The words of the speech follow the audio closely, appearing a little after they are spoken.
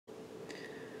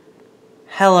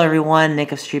Hello everyone,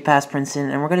 Nick of StreetPass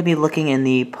Princeton, and we're going to be looking in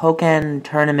the Pokken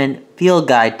Tournament Field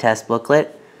Guide Test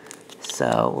booklet.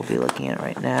 So we'll be looking at it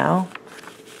right now.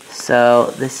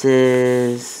 So this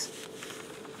is,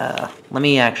 let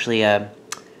me actually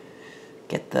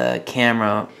get the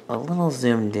camera a little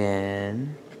zoomed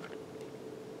in.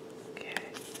 Okay.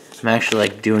 I'm actually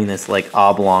doing this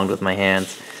oblong with my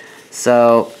hands.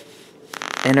 So,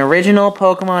 an original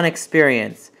Pokemon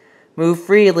experience. Move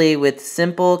freely with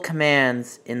simple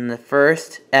commands in the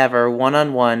first ever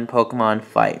one-on-one Pokemon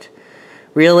fight.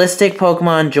 Realistic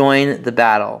Pokemon join the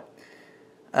battle.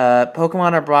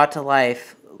 Pokemon are brought to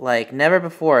life like never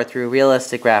before through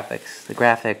realistic graphics. The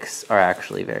graphics are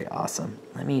actually very awesome.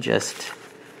 Let me just,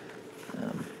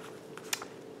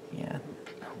 yeah,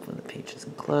 hopefully the page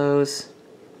doesn't close,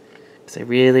 because I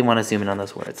really want to zoom in on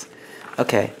those words.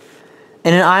 Okay.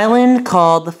 In an island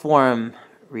called the Forum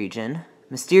region,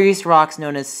 mysterious rocks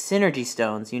known as Synergy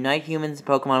Stones unite humans and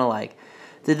Pokemon alike.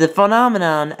 Did the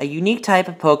phenomenon, a unique type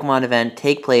of Pokemon event,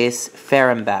 take place?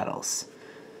 Ferrum battles.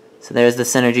 So there's the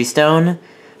Synergy Stone.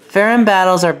 Ferrum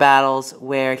battles are battles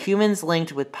where humans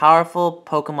linked with powerful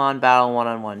Pokemon battle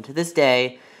one-on-one. To this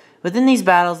day, within these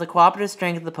battles, the cooperative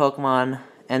strength of the Pokemon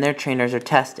and their trainers are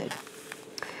tested.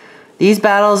 These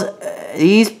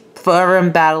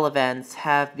Ferrum battle events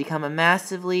have become a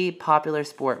massively popular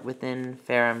sport within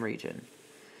Ferrum region.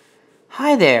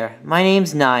 Hi there, my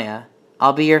name's Naya.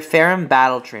 I'll be your Ferrum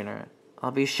battle trainer. I'll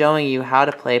be showing you how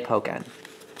to play Pokken.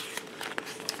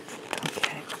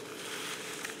 Okay.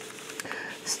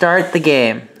 Start the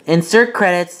game. Insert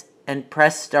credits and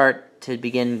press start to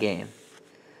begin game.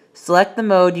 Select the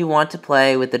mode you want to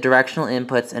play with the directional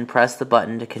inputs and press the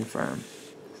button to confirm.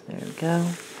 So there we go.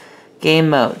 Game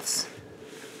modes.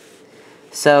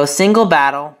 So single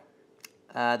battle,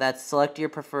 that's select your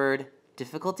preferred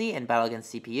difficulty and battle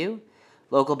against CPU.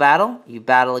 Local battle, you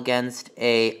battle against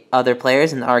other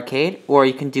players in the arcade, or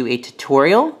you can do a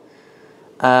tutorial,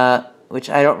 which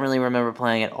I don't really remember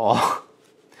playing at all.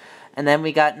 And then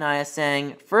we got Naya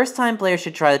saying, first time players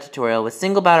should try the tutorial. With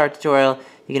single battle or tutorial,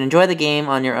 you can enjoy the game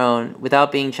on your own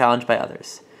without being challenged by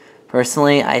others.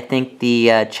 Personally, I think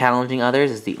the challenging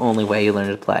others is the only way you learn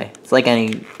to play. It's like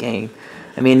any game.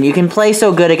 I mean, you can play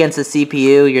so good against the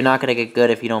CPU, you're not going to get good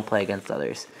if you don't play against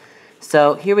others.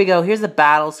 So here we go. Here's the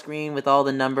battle screen with all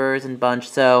the numbers and bunch.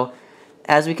 So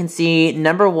as we can see,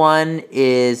 number 1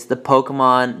 is the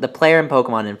player and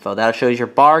Pokemon info. That shows your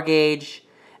bar gauge,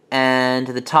 and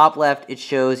to the top left, it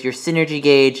shows your synergy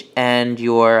gauge and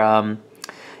your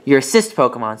assist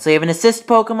Pokemon. So you have an assist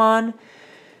Pokemon,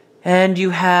 and you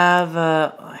have,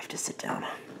 I have to sit down.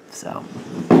 So,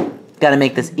 got to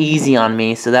make this easy on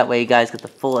me, so that way you guys get the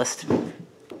fullest.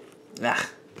 Ugh.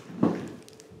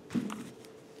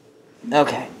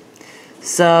 Okay,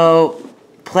 so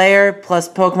player plus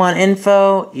Pokemon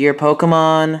info, your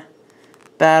Pokemon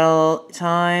battle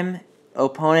time,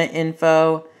 opponent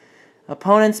info,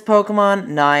 opponent's Pokemon,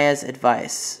 Naya's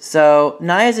advice. So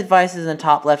Naya's advice is in the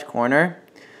top left corner.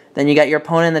 Then you got your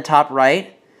opponent in the top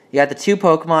right. You got the 2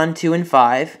 Pokemon, 2 and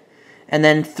 5. And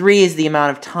then 3 is the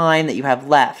amount of time that you have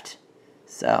left.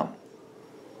 So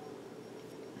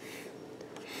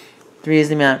 3 is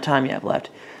the amount of time you have left.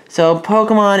 So,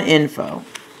 Pokemon info.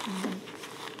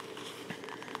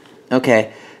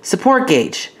 Okay, support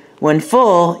gauge. When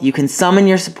full, you can summon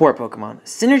your support Pokemon.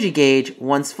 Synergy gauge,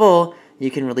 once full, you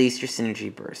can release your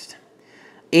synergy burst.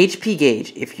 HP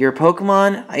gauge. If your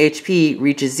Pokemon HP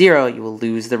reaches 0, you will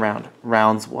lose the round.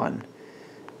 Rounds 1.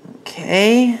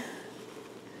 Okay.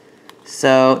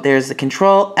 So, there's the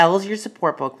control. L is your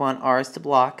support Pokemon. R is to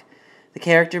block. The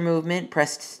character movement,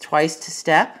 press twice to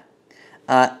step.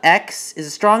 X is a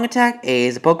strong attack, A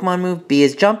is a Pokemon move, B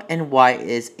is jump, and Y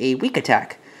is a weak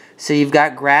attack. So you've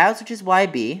got grabs, which is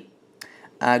YB,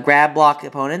 grab, block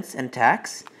opponents, and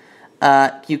attacks.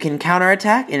 You can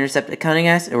counterattack, intercept a cunning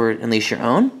ass, or unleash your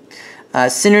own.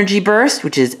 Synergy burst,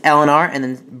 which is L and R, and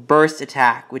then burst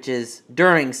attack, which is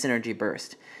during synergy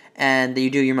burst. And you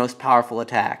do your most powerful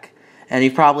attack. And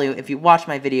you probably, if you watch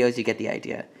my videos, you get the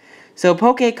idea. So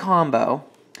Poke Combo.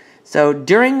 So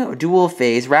during duel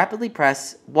phase, rapidly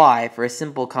press Y for a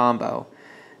simple combo.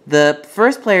 The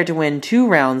first player to win 2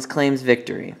 rounds claims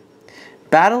victory.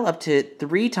 Battle up to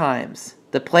 3 times.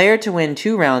 The player to win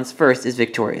 2 rounds first is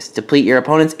victorious. Deplete your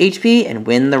opponent's HP and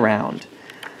win the round.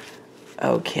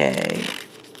 Okay.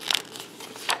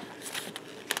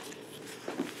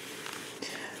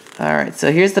 Alright,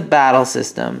 so here's the battle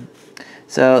system.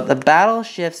 So the battle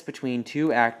shifts between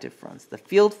 2 active fronts. The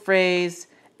field phase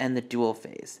and the dual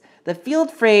phase. The field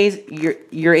phase,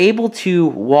 you're able to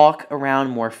walk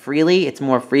around more freely. It's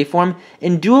more freeform.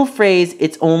 In dual phase,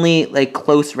 it's only like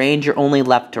close range. You're only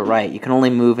left to right. You can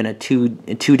only move in a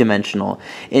two-dimensional.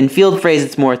 In field phase,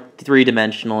 it's more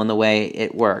three-dimensional in the way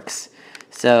it works.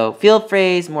 So field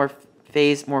phase more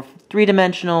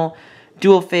three-dimensional.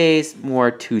 Dual phase, more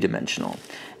two-dimensional.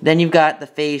 Then you've got the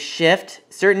phase shift.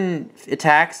 Certain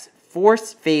attacks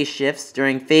force phase shifts.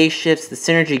 During phase shifts, the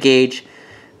synergy gauge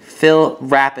fill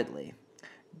rapidly.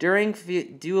 During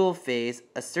dual phase,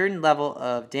 a certain level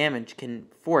of damage can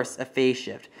force a phase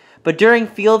shift. But during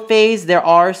field phase, there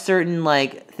are certain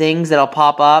things that'll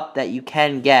pop up that you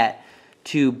can get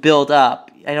to build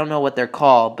up. I don't know what they're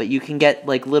called, but you can get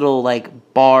little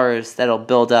bars that'll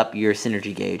build up your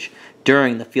synergy gauge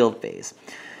during the field phase.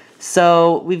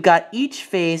 So we've got each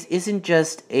phase isn't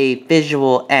just a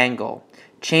visual angle.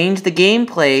 Change the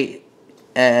gameplay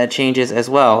changes as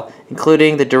well,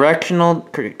 including the directional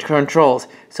controls,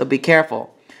 so be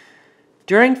careful.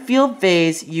 During field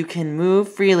phase, you can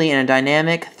move freely in a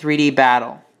dynamic 3D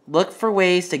battle. Look for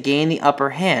ways to gain the upper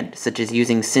hand, such as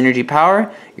using synergy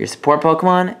power, your support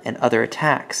Pokemon, and other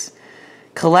attacks.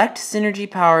 Collect synergy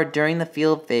power during the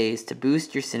field phase to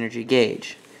boost your synergy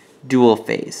gauge. Dual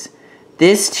phase.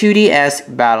 This 2D-esque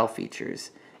battle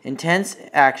features intense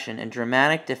action and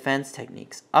dramatic defense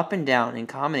techniques up and down in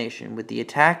combination with the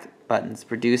attack buttons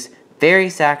produce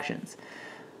various actions.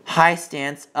 High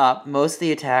stance up, most of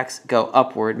the attacks go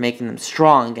upward, making them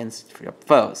strong against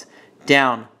foes.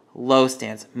 Down, low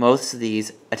stance, most of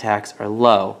these attacks are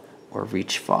low or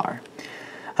reach far.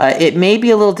 It may be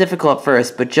a little difficult at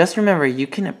first, but just remember you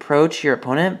can approach your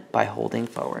opponent by holding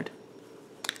forward.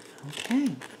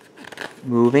 Okay,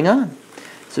 moving on.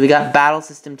 So we got Battle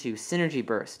System 2, Synergy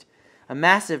Burst. A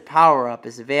massive power-up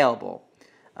is available.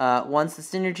 Once the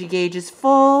synergy gauge is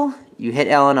full, you hit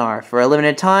L and R. For a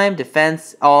limited time,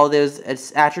 defense, all those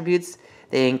attributes,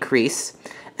 they increase.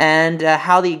 And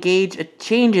how the gauge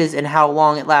changes and how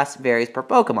long it lasts varies per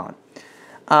Pokemon.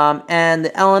 And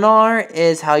the L and R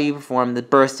is how you perform the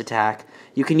burst attack.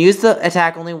 You can use the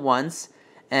attack only once,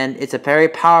 and it's a very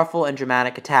powerful and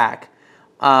dramatic attack.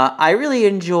 I really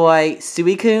enjoy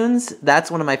Suicune's. That's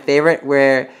one of my favorite,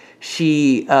 where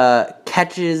she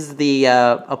catches the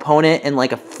opponent in a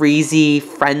freezy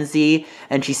frenzy,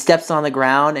 and she steps on the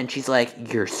ground, and she's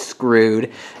like, "You're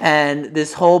screwed." And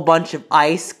this whole bunch of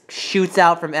ice shoots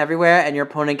out from everywhere, and your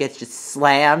opponent gets just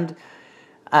slammed.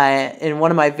 In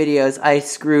one of my videos, I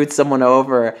screwed someone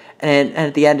over, and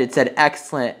at the end it said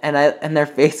 "excellent," and their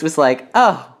face was like,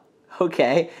 "Oh,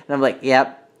 okay." And I'm like,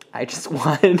 "Yep, I just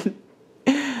won."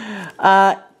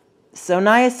 So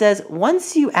Naya says,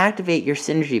 once you activate your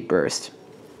Synergy Burst,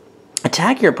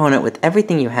 attack your opponent with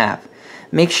everything you have.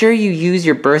 Make sure you use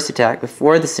your burst attack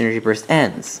before the Synergy Burst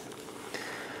ends.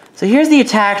 So here's the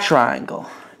attack triangle.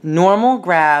 Normal,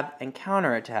 grab, and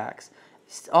counter attacks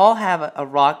all have a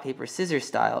rock, paper, scissors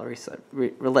style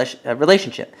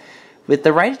relationship. With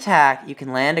the right attack, you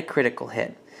can land a critical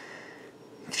hit,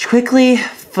 quickly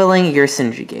filling your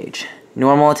synergy gauge.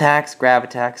 Normal attacks, grab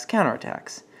attacks, counter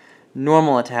attacks.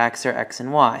 Normal attacks are X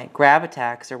and Y. Grab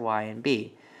attacks are Y and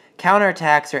B. Counter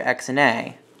attacks are X and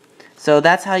A. So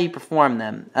that's how you perform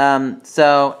them.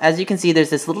 So as you can see,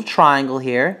 there's this little triangle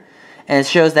here, and it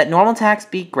shows that normal attacks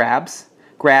beat grabs,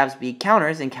 grabs beat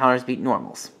counters, and counters beat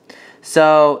normals.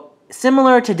 So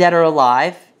similar to Dead or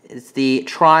Alive, it's the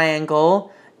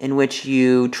triangle in which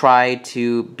you try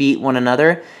to beat one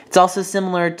another. It's also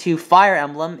similar to Fire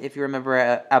Emblem, if you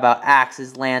remember about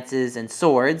axes, lances, and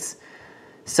swords.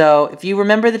 So if you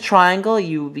remember the triangle,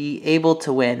 you'll be able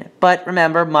to win. But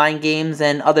remember, mind games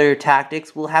and other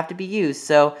tactics will have to be used,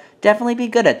 so definitely be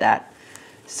good at that.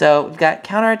 So we've got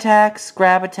counter attacks,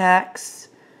 grab attacks,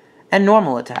 and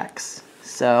normal attacks.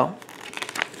 So,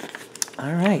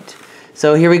 alright.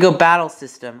 So here we go, battle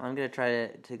system. I'm going to try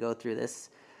to go through this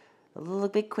a little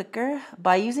bit quicker.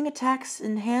 By using attacks,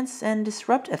 enhance, and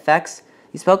disrupt effects,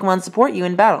 these Pokemon support you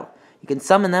in battle. You can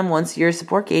summon them once your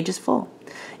support gauge is full.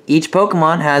 Each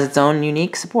Pokemon has its own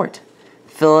unique support.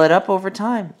 Fill it up over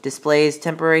time. Displays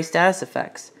temporary status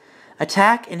effects.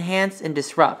 Attack, enhance, and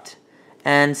disrupt.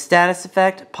 And status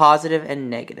effect, positive and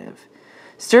negative.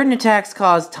 Certain attacks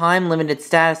cause time-limited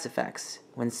status effects.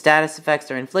 When status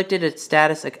effects are inflicted, a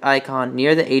status icon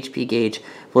near the HP gauge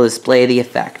will display the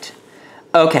effect.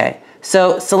 Okay,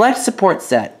 so select support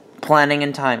set, planning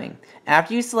and timing.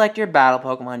 After you select your battle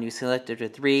Pokemon, you select up to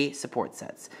 3 support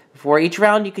sets. Before each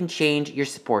round, you can change your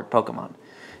support Pokemon.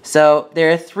 So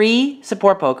there are 3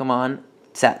 support Pokemon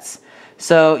sets.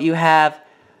 So you have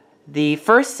The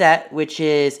first set, which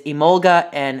is Emolga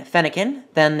and Fennekin.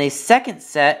 Then the second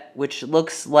set, which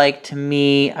looks like to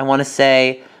me, I want to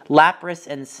say Lapras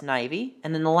and Snivy.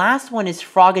 And then the last one is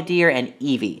Frogadier and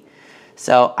Eevee.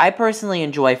 So I personally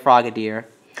enjoy Frogadier.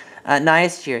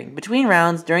 Naya's cheering. Between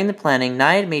rounds, during the planning,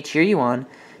 Naya may cheer you on.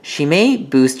 She may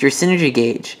boost your synergy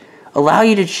gauge, allow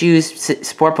you to choose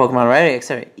support Pokemon right away,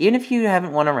 etc. Even if you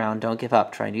haven't won a round, don't give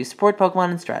up. Try and use support Pokemon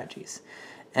and strategies.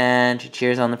 And she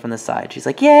cheers on them from the side. She's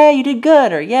like, yay, you did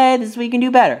good, or yay, this is what you can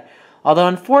do better. Although,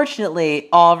 unfortunately,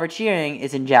 all of her cheering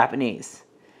is in Japanese.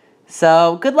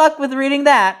 So, good luck with reading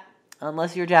that.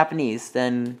 Unless you're Japanese,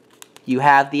 then you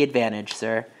have the advantage,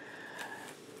 sir.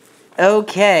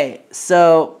 Okay,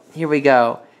 so here we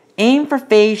go. Aim for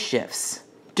phase shifts.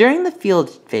 During the field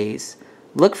phase,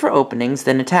 look for openings,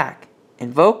 then attack.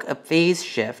 Invoke a phase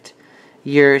shift.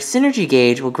 Your synergy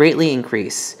gauge will greatly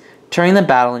increase, turning the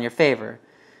battle in your favor.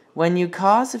 When you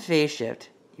cause a phase shift,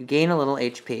 you gain a little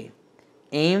HP.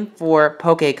 Aim for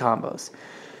Poke combos.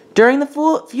 During the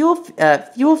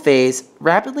fuel phase,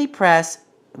 rapidly press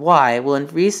Y will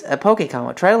increase a Poke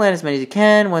combo. Try to land as many as you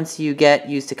can. Once you get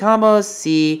used to combos,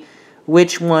 see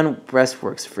which one best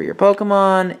works for your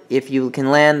Pokemon. If you can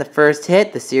land the first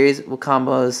hit, the series will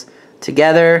combos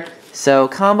together. So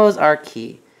combos are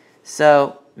key.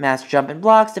 So master jump and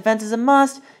blocks. Defense is a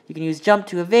must. You can use jump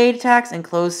to evade attacks and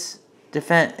close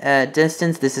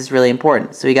distance. This is really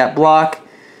important. So we got block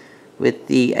with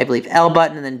the, I believe, L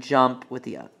button, and then jump with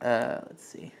the, let's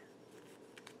see.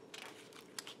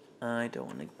 I don't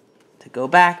want to go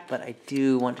back, but I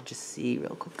do want to just see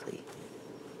real quickly.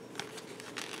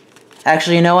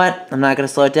 Actually, you know what? I'm not going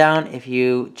to slow it down. If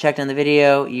you checked on the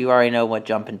video, you already know what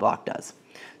jump and block does.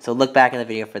 So look back in the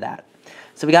video for that.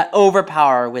 So we got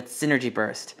Overpower with Synergy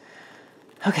Burst.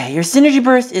 Okay, your Synergy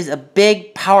Burst is a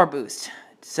big power boost.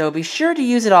 So be sure to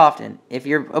use it often. If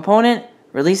your opponent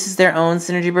releases their own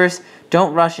Synergy Burst,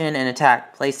 don't rush in and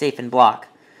attack. Play safe and block.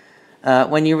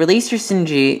 When you release your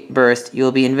Synergy Burst, you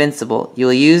will be invincible. You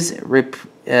will use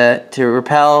to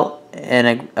repel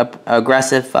an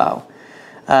aggressive foe.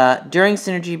 During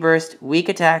Synergy Burst, weak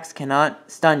attacks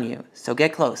cannot stun you, so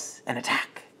get close and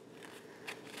attack.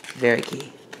 Very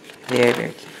key. Very,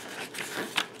 very key.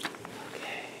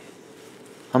 Okay.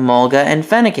 Emolga and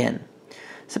Fennekin.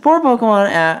 Support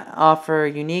Pokemon offer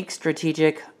unique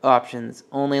strategic options,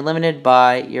 only limited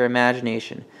by your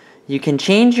imagination. You can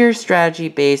change your strategy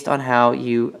based on how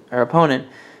your opponent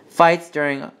fights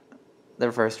during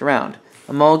the first round.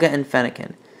 Emolga and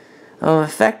Fennekin.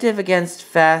 Effective against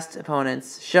fast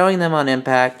opponents, showing them on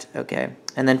impact. Okay.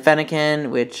 And then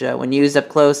Fennekin, which when used up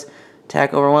close,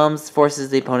 attack overwhelms, forces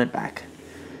the opponent back.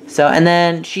 So, and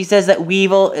then she says that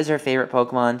Weevil is her favorite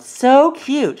Pokemon. So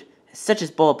cute. Such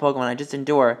a bullet Pokemon, I just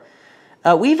adore.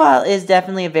 Weavile is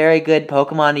definitely a very good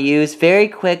Pokemon to use. Very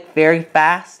quick, very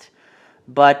fast.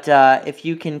 But if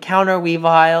you can counter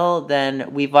Weavile,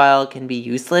 then Weavile can be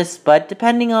useless. But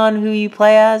depending on who you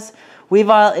play as,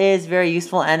 Weavile is very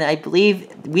useful. And I believe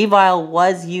Weavile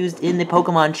was used in the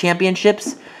Pokemon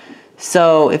Championships.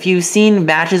 So if you've seen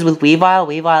matches with Weavile,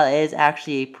 Weavile is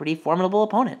actually a pretty formidable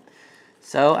opponent.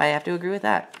 So I have to agree with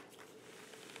that.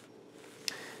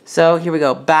 So here we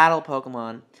go, Battle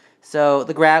Pokemon. So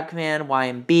the grab command, Y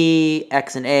and B,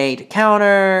 X and A to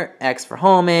counter, X for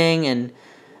homing,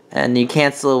 and you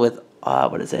cancel with,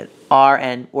 what is it, R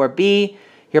and or B.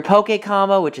 Your Poke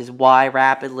combo, which is Y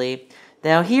rapidly.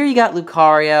 Now here you got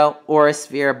Lucario, Aura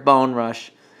Sphere, Bone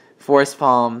Rush, Force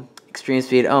Palm, Extreme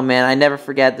Speed. Oh man, I never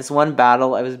forget this one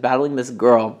battle. I was battling this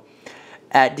girl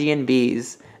at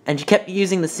D&B's. And she kept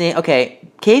using the same... Okay,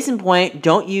 case in point,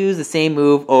 don't use the same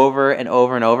move over and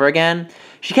over and over again.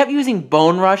 She kept using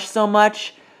Bone Rush so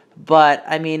much, but,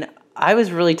 I mean, I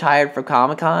was really tired for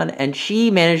Comic-Con, and she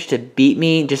managed to beat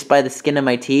me just by the skin of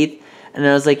my teeth. And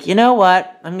I was like, you know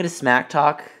what? I'm going to smack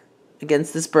talk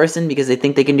against this person because they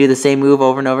think they can do the same move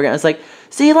over and over again. I was like,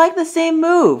 so you like the same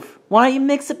move. Why don't you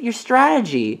mix up your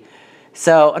strategy?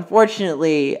 So,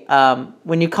 unfortunately,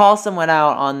 when you call someone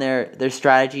out on their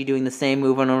strategy doing the same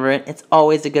move over and over, it's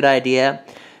always a good idea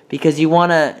because you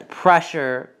want to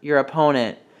pressure your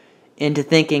opponent into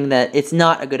thinking that it's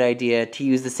not a good idea to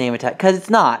use the same attack, because it's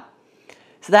not.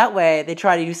 So that way, they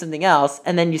try to do something else,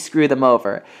 and then you screw them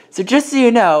over. So just so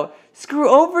you know, screw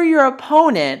over your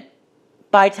opponent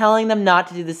by telling them not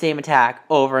to do the same attack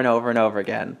over and over and over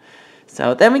again.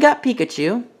 So then we got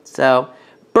Pikachu. So...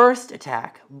 Burst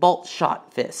attack, Bolt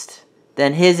Shot Fist.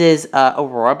 Then his is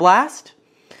Aurora Blast.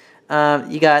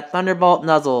 You got Thunderbolt,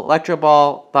 Nuzzle, Electro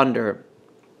Ball, Thunder.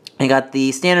 You got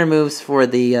the standard moves for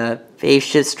the Phase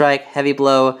Shift Strike, Heavy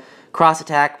Blow, Cross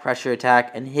Attack, Pressure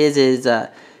Attack, and his is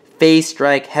Phase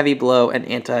Strike, Heavy Blow, and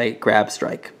Anti-Grab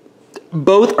Strike.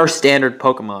 Both are standard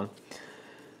Pokemon.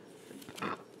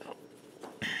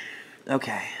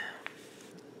 Okay.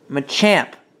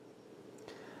 Machamp.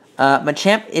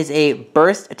 Machamp is a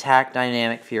burst attack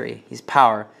dynamic fury. He's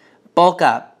power. Bulk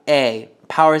up, A.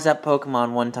 Powers up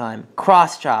Pokemon one time.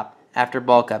 Cross chop after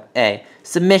bulk up, A.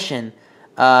 Submission,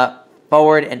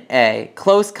 forward and A.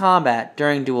 Close combat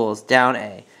during duels, down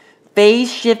A.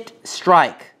 Phase shift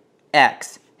strike,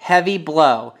 X. Heavy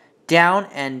blow, down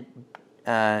and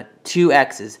 2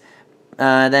 X's.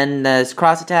 Then there's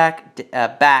cross attack,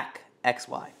 back,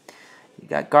 XY. You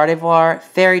got Gardevoir.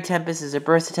 Fairy Tempest is a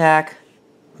burst attack.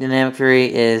 Dynamic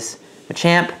Fury is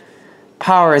Machamp.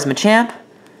 Power is Machamp.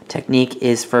 Technique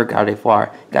is for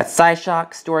Gardevoir. You got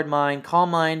Psyshock, Stored Mind, Calm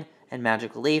Mind, and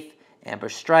Magical Leaf.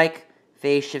 Ambush Strike,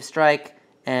 Phase Shift Strike,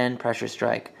 and Pressure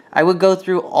Strike. I would go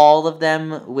through all of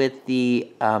them with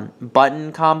the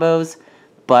button combos,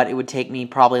 but it would take me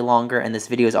probably longer, and this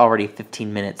video is already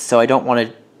 15 minutes, so I don't want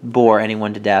to bore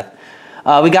anyone to death.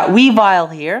 We got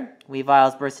Weavile here.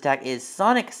 Weavile's burst attack is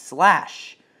Sonic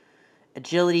Slash.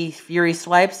 Agility Fury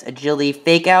Swipes, Agility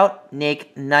Fake Out,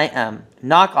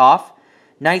 Knock Off,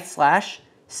 Night Slash,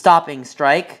 Stopping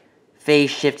Strike, Phase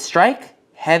Shift Strike,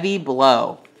 Heavy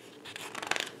Blow.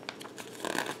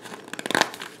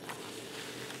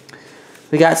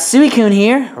 We got Suicune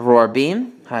here. Aurora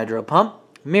Beam, Hydro Pump,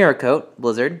 Mirror Coat,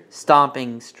 Blizzard,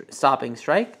 Stopping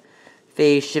Strike,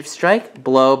 Phase Shift Strike,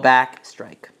 Blow Back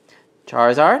Strike.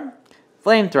 Charizard,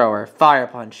 Flamethrower, Fire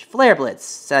Punch, Flare Blitz,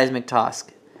 Seismic Toss,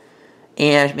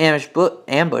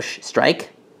 Ambush Strike,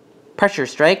 Pressure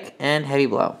Strike, and Heavy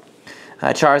Blow.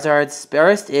 Charizard's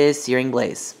burst is Searing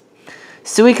Blaze.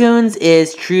 Suicune's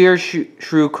is True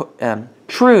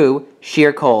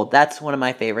Sheer Cold. That's one of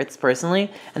my favorites, personally.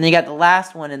 And then you got the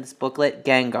last one in this booklet,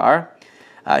 Gengar.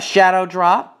 Shadow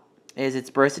Drop is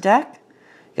its burst attack.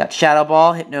 You got Shadow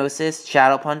Ball, Hypnosis,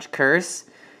 Shadow Punch, Curse,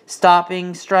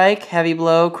 Stopping Strike, Heavy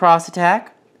Blow, Cross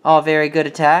Attack. All very good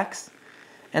attacks.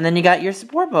 And then you got your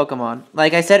support Pokemon.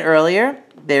 Like I said earlier,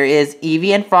 there is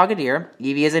Eevee and Frogadier.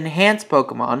 Eevee is enhanced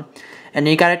Pokemon. And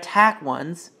then you got attack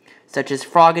ones, such as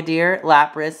Frogadier,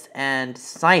 Lapras, and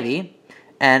Snivy,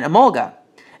 and Emolga.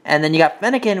 And then you got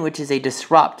Fennekin, which is a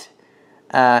Disrupt.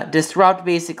 Disrupt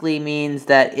basically means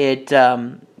that it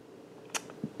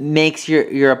makes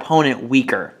your opponent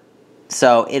weaker.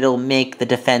 So it'll make the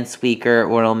defense weaker,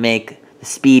 or it'll make the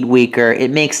speed weaker.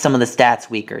 It makes some of the stats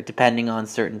weaker, depending on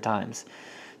certain times.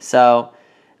 So,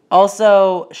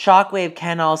 also, Shockwave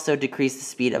can also decrease the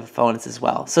speed of opponents as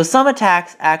well. So some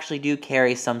attacks actually do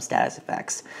carry some status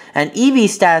effects. And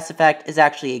Eevee's status effect is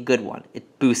actually a good one.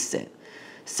 It boosts it.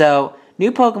 So,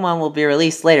 new Pokemon will be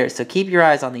released later, so keep your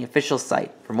eyes on the official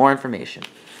site for more information.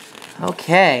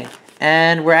 Okay,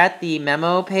 and we're at the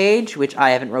memo page, which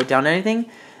I haven't wrote down anything.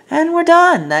 And we're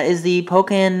done. That is the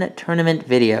Pokken Tournament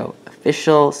video,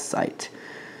 official site.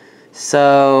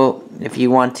 So, if you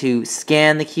want to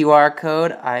scan the QR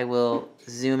code, I will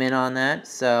zoom in on that.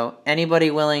 So,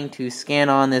 anybody willing to scan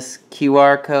on this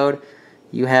QR code,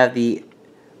 you have the,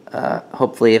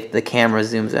 hopefully if the camera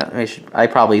zooms out, I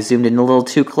probably zoomed in a little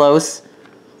too close.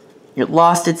 It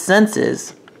lost its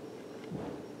senses.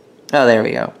 Oh, there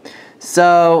we go.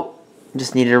 So,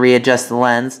 just needed to readjust the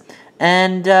lens.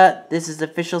 And this is the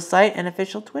official site and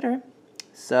official Twitter.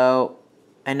 So,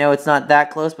 I know it's not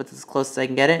that close, but it's as close as I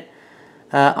can get it.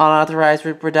 Unauthorized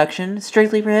reproduction,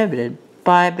 strictly prohibited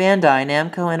by Bandai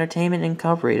Namco Entertainment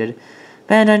Incorporated.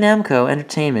 Bandai Namco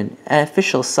Entertainment,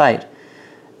 official site.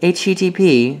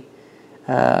 HTTP,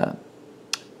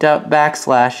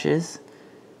 backslashes,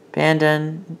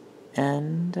 Bandai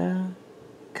and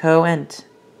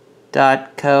coent.co.jp.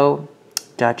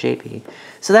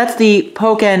 So that's the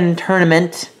Pokken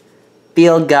Tournament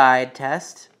field guide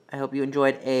test. I hope you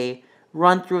enjoyed a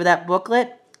run through of that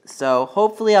booklet. So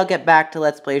hopefully I'll get back to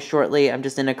Let's Play shortly. I'm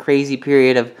just in a crazy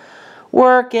period of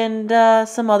work and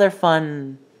some other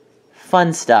fun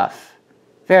stuff.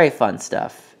 Very fun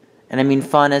stuff. And I mean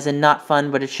fun as in not fun,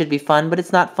 but it should be fun, but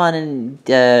it's not fun, and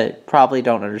probably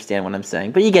don't understand what I'm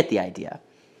saying. But you get the idea.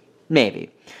 Maybe.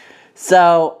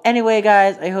 So anyway,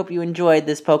 guys, I hope you enjoyed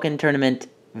this Pokken Tournament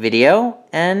video.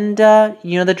 And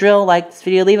you know the drill. Like this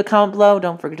video, leave a comment below.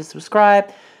 Don't forget to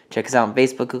subscribe. Check us out on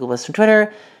Facebook, Google+, and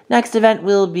Twitter. Next event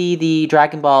will be the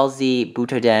Dragon Ball Z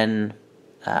Butoden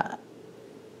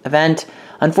event.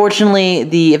 Unfortunately,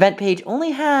 the event page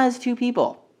only has 2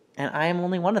 people, and I am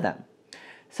only one of them.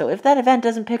 So if that event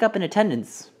doesn't pick up in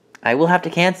attendance, I will have to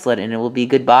cancel it, and it will be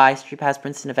goodbye StreetPass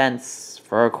Princeton events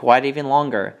for quite even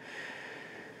longer.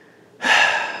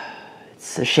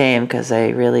 It's a shame, because I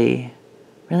really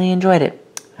enjoyed it.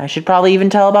 I should probably even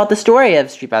tell about the story of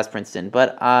StreetPass Princeton,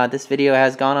 but this video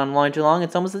has gone on long too long.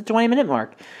 It's almost at the 20-minute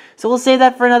mark. So we'll save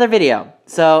that for another video.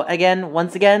 So again,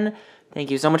 once again, thank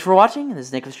you so much for watching. This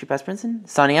is Nick of StreetPass Princeton,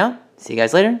 signing out. See you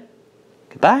guys later.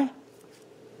 Goodbye.